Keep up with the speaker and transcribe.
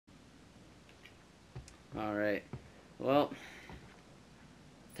Alright. Well,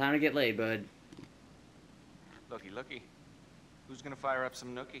 time to get laid, bud. Looky. Who's gonna fire up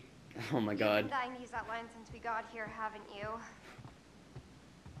some nookie? Oh my god. You've been dying to use that line since we got here, haven't you?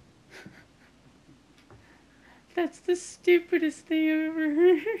 That's the stupidest thing I've ever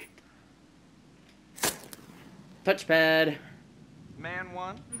heard. Touchpad. Man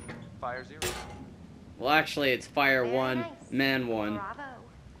 1, fire 0. Well, actually, it's fire Very 1, nice. man 1. Bravo.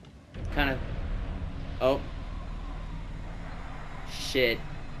 Kind of. Oh. Shit.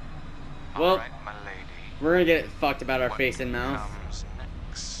 Well, Alright, my lady. we're gonna get fucked about our What face and mouth. comes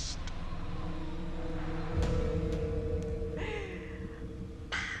next?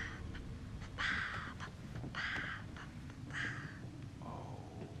 Oh,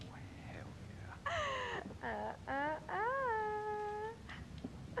 hell yeah.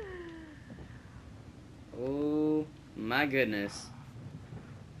 Oh my goodness.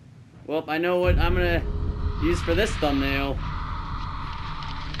 Well, I know what I'm gonna use for this thumbnail.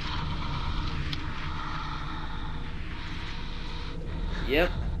 Yep.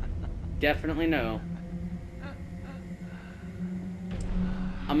 Definitely no.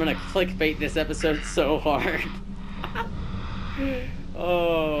 I'm gonna clickbait this episode so hard.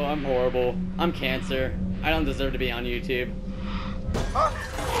 Oh, I'm horrible. I'm cancer. I don't deserve to be on YouTube.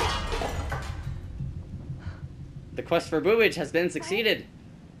 The quest for boobage has been succeeded.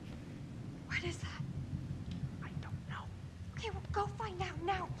 What is that? I don't know. Okay, well, go find out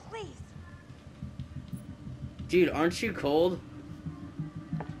now, please. Dude, aren't you cold?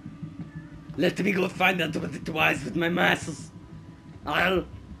 Let me go find out what it was with my muscles. I'll...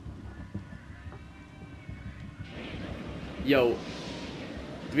 Yo.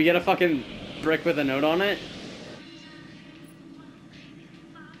 Do we get a fucking brick with a note on it?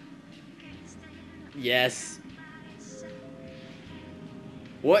 Yes.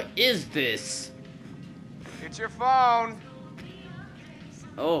 What is this? It's your phone.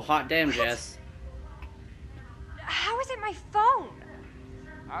 Oh, hot damn, Jess. How is it my phone?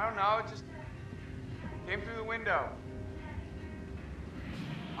 I don't know, it just came through the window.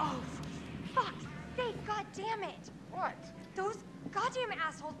 Oh, for fuck's sake, god damn it. What? Those goddamn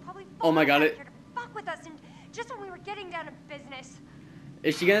assholes probably Oh my God, out it- here to fuck with us, and just when we were getting down to business.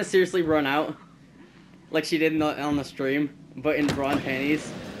 Is she gonna seriously run out? Like she did on the stream, but in bra and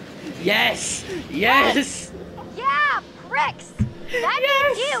panties? Yes! Yes! Yeah, pricks! That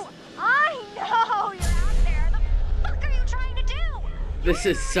Yes! means you! I know you're out there! The fuck are you trying to do? This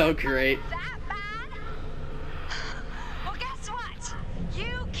is so great. That bad? Well, guess what? You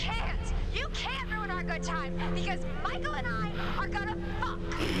can't ruin our good time, because Michael and I are gonna fuck.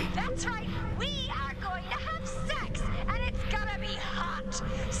 That's right, we are going to have sex, and it's gonna be hot.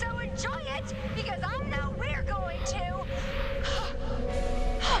 So enjoy it, because I know we're going to.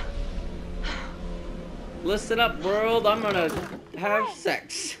 Listen up, world. I'm gonna have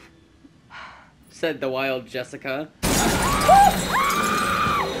sex. Said the wild Jessica.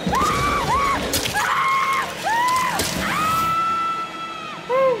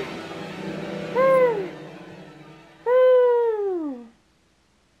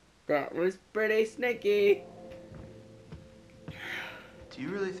 That was pretty sneaky. Do you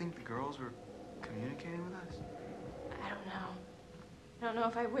really think the girls were communicating with us? I don't know. I don't know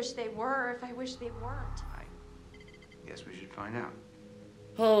if I wish they were or if I wish they weren't. I guess we should find out.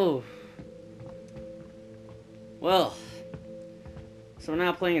 Oh. Well. So we're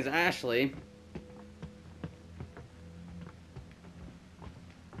now playing as Ashley.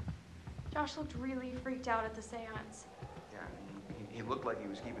 Josh looked really freaked out at the seance. Yeah, I mean, he looked like he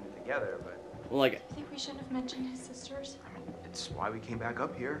was keeping it together, but Well, like, I think we shouldn't have mentioned his sisters. I mean, it's why we came back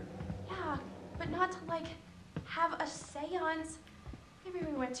up here. Yeah, but not to, like, have a seance. Maybe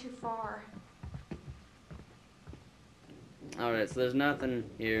we went too far. alright, so there's nothing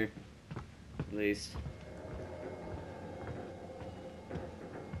here. At least.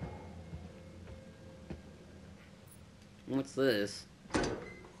 What's this?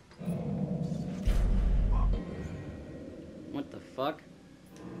 What the fuck?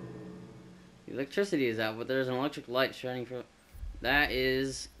 The electricity is out, but there's an electric light shining from... That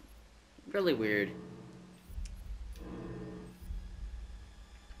is really weird.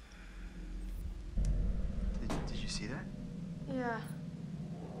 Did you see that? Yeah.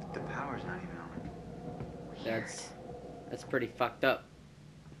 The power's not even on. That's pretty fucked up.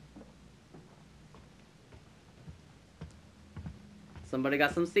 Somebody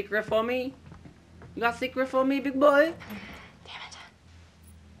got some secret for me? You got secret for me, big boy? Damn it.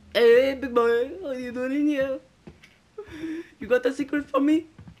 Hey, big boy, what are you doing in here? You got a secret for me?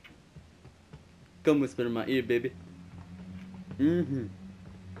 Come whisper in my ear, baby. Mm-hmm.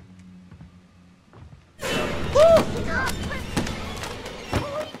 Holy crap!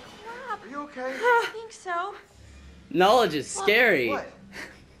 Are you okay? I think so. Knowledge is scary. What?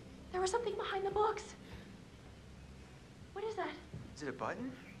 There was something behind the books. What is that? Is it a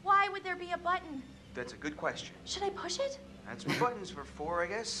button? Why would there be a button? That's a good question. Should I push it? That's what buttons were for, I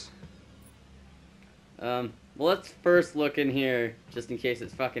guess. Well, let's first look in here, just in case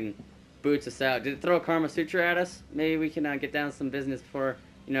it fucking boots us out. Did it throw a Karma Sutra at us? Maybe we can get down to some business before,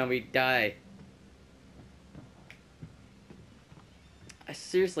 you know, we die. I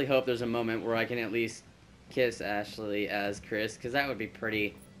seriously hope there's a moment where I can at least kiss Ashley as Chris, because that would be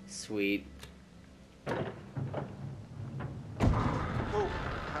pretty sweet. Whoa,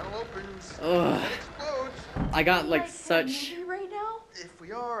 panel opens. Ugh. It explodes. I got like in a such... movie right now? If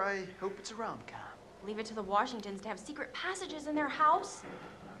we are, I hope it's a rom-com. Leave it to the Washingtons to have secret passages in their house.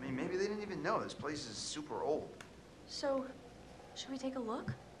 I mean, maybe they didn't even know. This place is super old. So, should we take a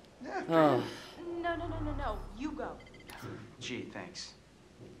look? Yeah. Oh. No. You go. Gee, thanks.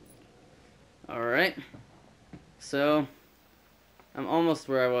 Alright. So, I'm almost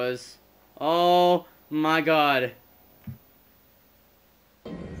where I was. Oh my god.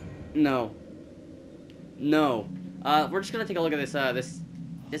 No. No. We're just gonna take a look at this,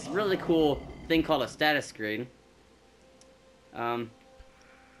 this really cool thing called a status screen.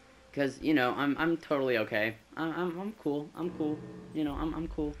 Cause, you know, I'm totally okay. I'm cool. I'm cool. You know, I'm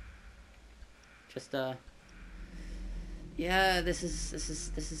cool. Just, yeah, this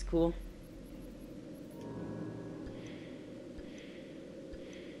is cool.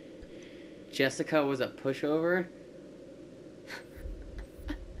 Jessica was a pushover?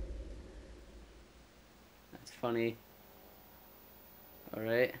 That's funny.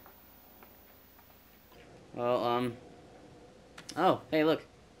 Alright. Well, oh, hey, look.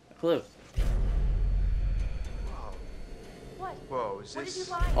 A clue. Whoa. What? Whoa, is What did this... you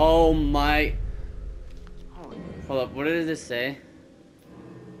find? Oh my... Holy... Hold up, what did this say?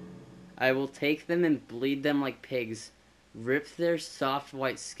 I will take them and bleed them like pigs. Rip their soft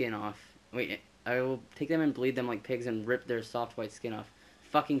white skin off. Wait, I will take them and bleed them like pigs and rip their soft white skin off.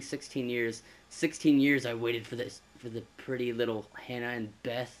 Fucking 16 years. 16 years I waited for this, for the pretty little Hannah and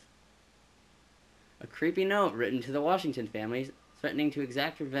Beth. A creepy note written to the Washington family, threatening to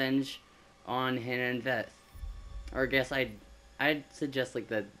exact revenge on Hannah and Beth. Or I guess I'd suggest like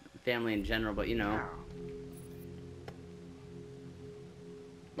the family in general, but you know. Wow.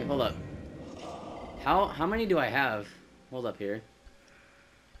 Wait, hold up. How many do I have? Hold up here.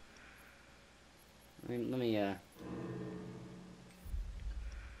 Let me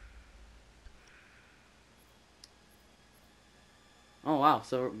Oh wow,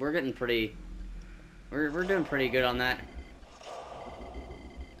 so we're getting pretty we're doing pretty good on that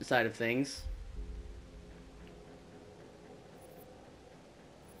side of things.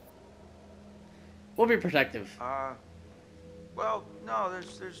 We'll be protective. Well, no,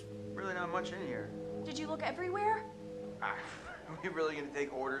 there's really not much in here. Did you look everywhere? Are we really gonna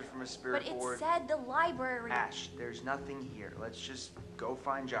take orders from a spirit But it board? said the library. Ash, there's nothing here. Let's just go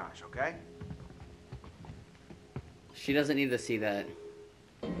find Josh, okay? She doesn't need to see that.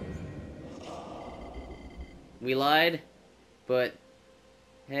 We lied, but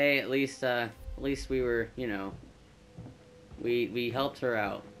hey, at least we were, you know, we helped her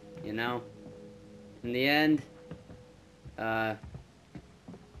out, you know? In the end, I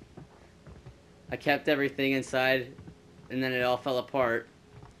kept everything inside, and then it all fell apart.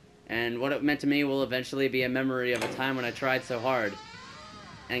 And what it meant to me will eventually be a memory of a time when I tried so hard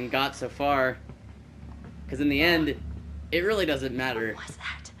and got so far. Because in the end, it really doesn't matter. What was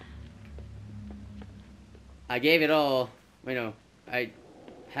that? I gave it all. You know, I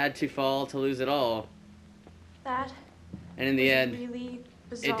had to fall to lose it all. That And in the was end, really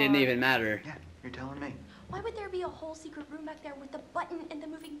bizarre. it didn't even matter. Yeah, you're telling me. Why would there be a whole secret room back there with a button and the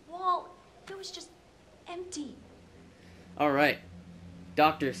moving wall? It was just empty. Alright.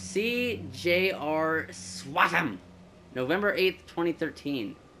 Dr. C.J.R. Swatham. November 8th,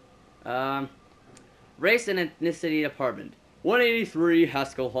 2013. Race and ethnicity department. 183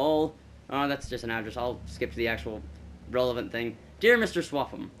 Haskell Hall. That's just an address. I'll skip to the actual relevant thing. Dear Mr.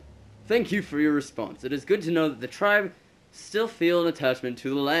 Swatham, thank you for your response. It is good to know that the tribe still feel an attachment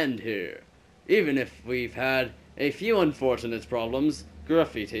to the land here. Even if we've had a few unfortunate problems,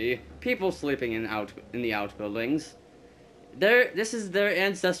 graffiti, people sleeping in the outbuildings. This is their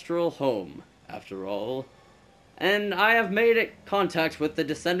ancestral home, after all. And I have made contact with the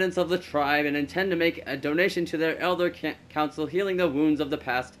descendants of the tribe and intend to make a donation to their elder council. Healing the wounds of the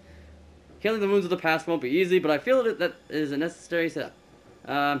past won't be easy, but I feel that is a necessary step.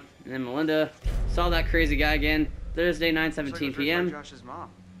 And then Melinda saw that crazy guy again Thursday, 9:17 p.m. Josh's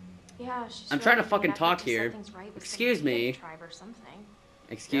mom. Yeah, she's I'm trying to right. fucking I mean, I talk think to set here. things right with Excuse some me. tribe or something.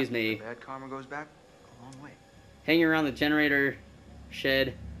 Excuse Yep, me. the bad karma goes back a long way. Hanging around the generator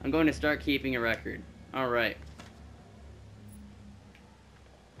shed. I'm going to start keeping a record. Alright.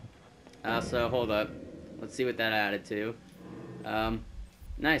 So, hold up. Let's see what that added to.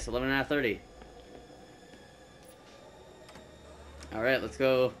 Nice, 11 out of 30. Alright, let's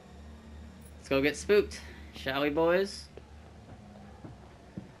go. Let's go get spooked. Shall we, boys?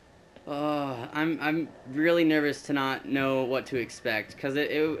 Oh, I'm really nervous to not know what to expect. Because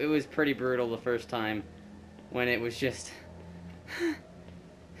it was pretty brutal the first time. When it was just...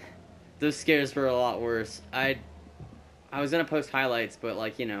 Those scares were a lot worse. I was gonna post highlights, but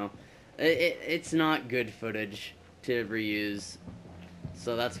like, you know, it's not good footage to reuse,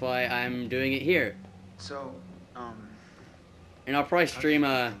 so that's why I'm doing it here. So, And I'll probably I was stream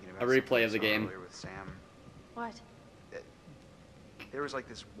a thinking about replay something of the I saw game. earlier with Sam. What? There was like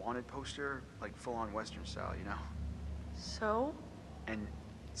this wanted poster, like full-on Western style, you know. So? And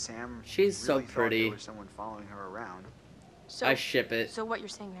Sam She's so really thought pretty. there was someone following her around. So, I ship it. So what you're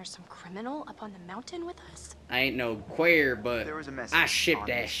saying, there's some criminal up on the mountain with us? I ain't no queer, but There was a message I ship on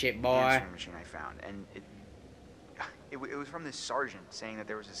that this shit, boy. answering machine I found, and it was from this sergeant saying that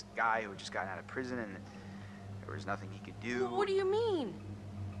there was this guy who had just gotten out of prison and there was nothing he could do. What do you mean?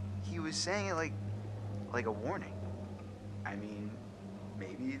 He was saying it like a warning. I mean,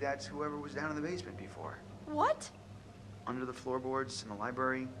 maybe that's whoever was down in the basement before. What? Under the floorboards in the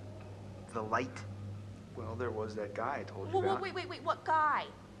library, the light. Well, there was that guy I told you about. Wait, what guy?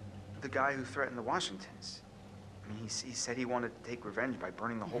 The guy who threatened the Washingtons. I mean, he said he wanted to take revenge by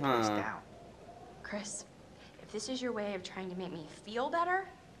burning the whole place down. Chris, if this is your way of trying to make me feel better,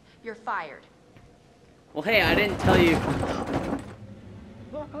 you're fired. Well, hey, I didn't tell you.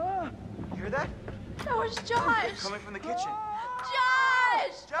 You hear that? That was Josh! Coming from the kitchen.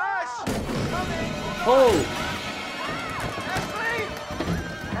 Josh! Josh! Coming! Oh, Ashley!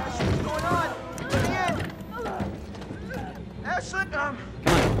 Ashley, what's going on? Let me in! Ashley, come on,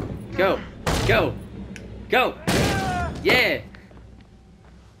 go, yeah.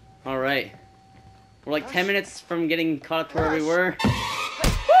 All right, we're like 10 minutes from getting caught up to where we were.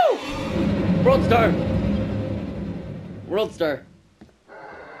 Woo! World Star. World Star.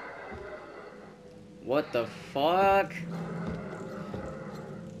 What the fuck?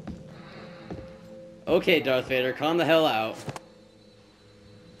 Okay, Darth Vader, calm the hell out.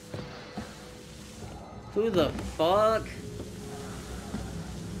 Who the fuck?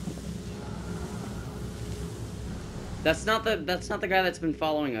 That's not the guy that's been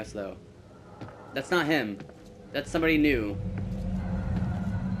following us though. That's not him. That's somebody new.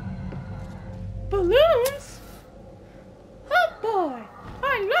 Balloons? Oh boy,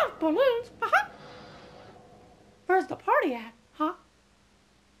 I love balloons. Where's the party at, huh?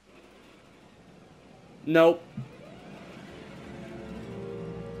 Nope.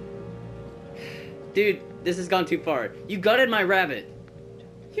 Dude, this has gone too far. You gutted my rabbit.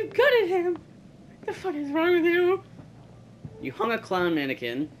 You gutted him. What the fuck is wrong with you? You hung a clown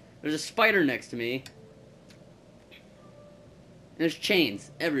mannequin. There's a spider next to me. And there's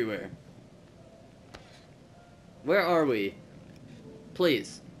chains everywhere. Where are we?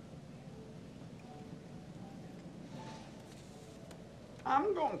 Please.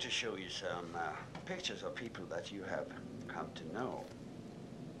 I'm going to show you some pictures of people that you have come to know.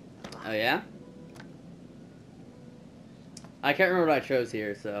 Oh yeah? I can't remember what I chose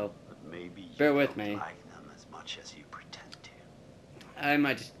here, so But maybe you bear with don't me. like them as much as you pretend to. I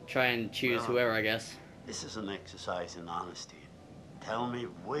might just try and choose Well, whoever, I guess. This is an exercise in honesty. Tell me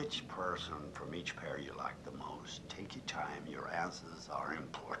which person from each pair you like the most. Take your time. Your answers are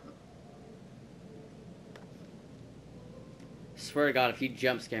important. Swear to God, if you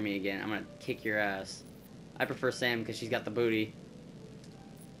jump scare me again, I'm gonna kick your ass. I prefer Sam because she's got the booty.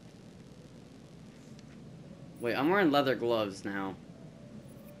 Wait, I'm wearing leather gloves now.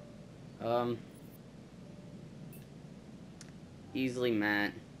 Easily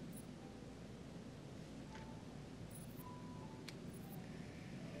matte.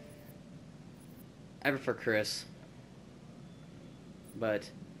 I prefer Chris.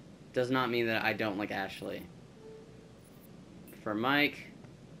 But does not mean that I don't like Ashley. For Mike.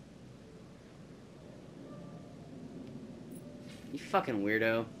 You fucking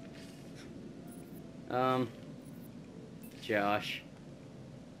weirdo. Josh.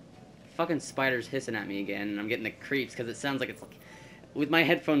 Fucking spider's hissing at me again, and I'm getting the creeps because it sounds like it's like... With my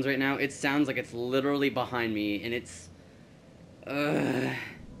headphones right now, it sounds like it's literally behind me, and it's...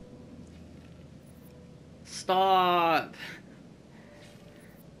 Stop!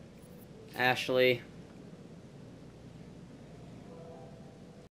 Ashley.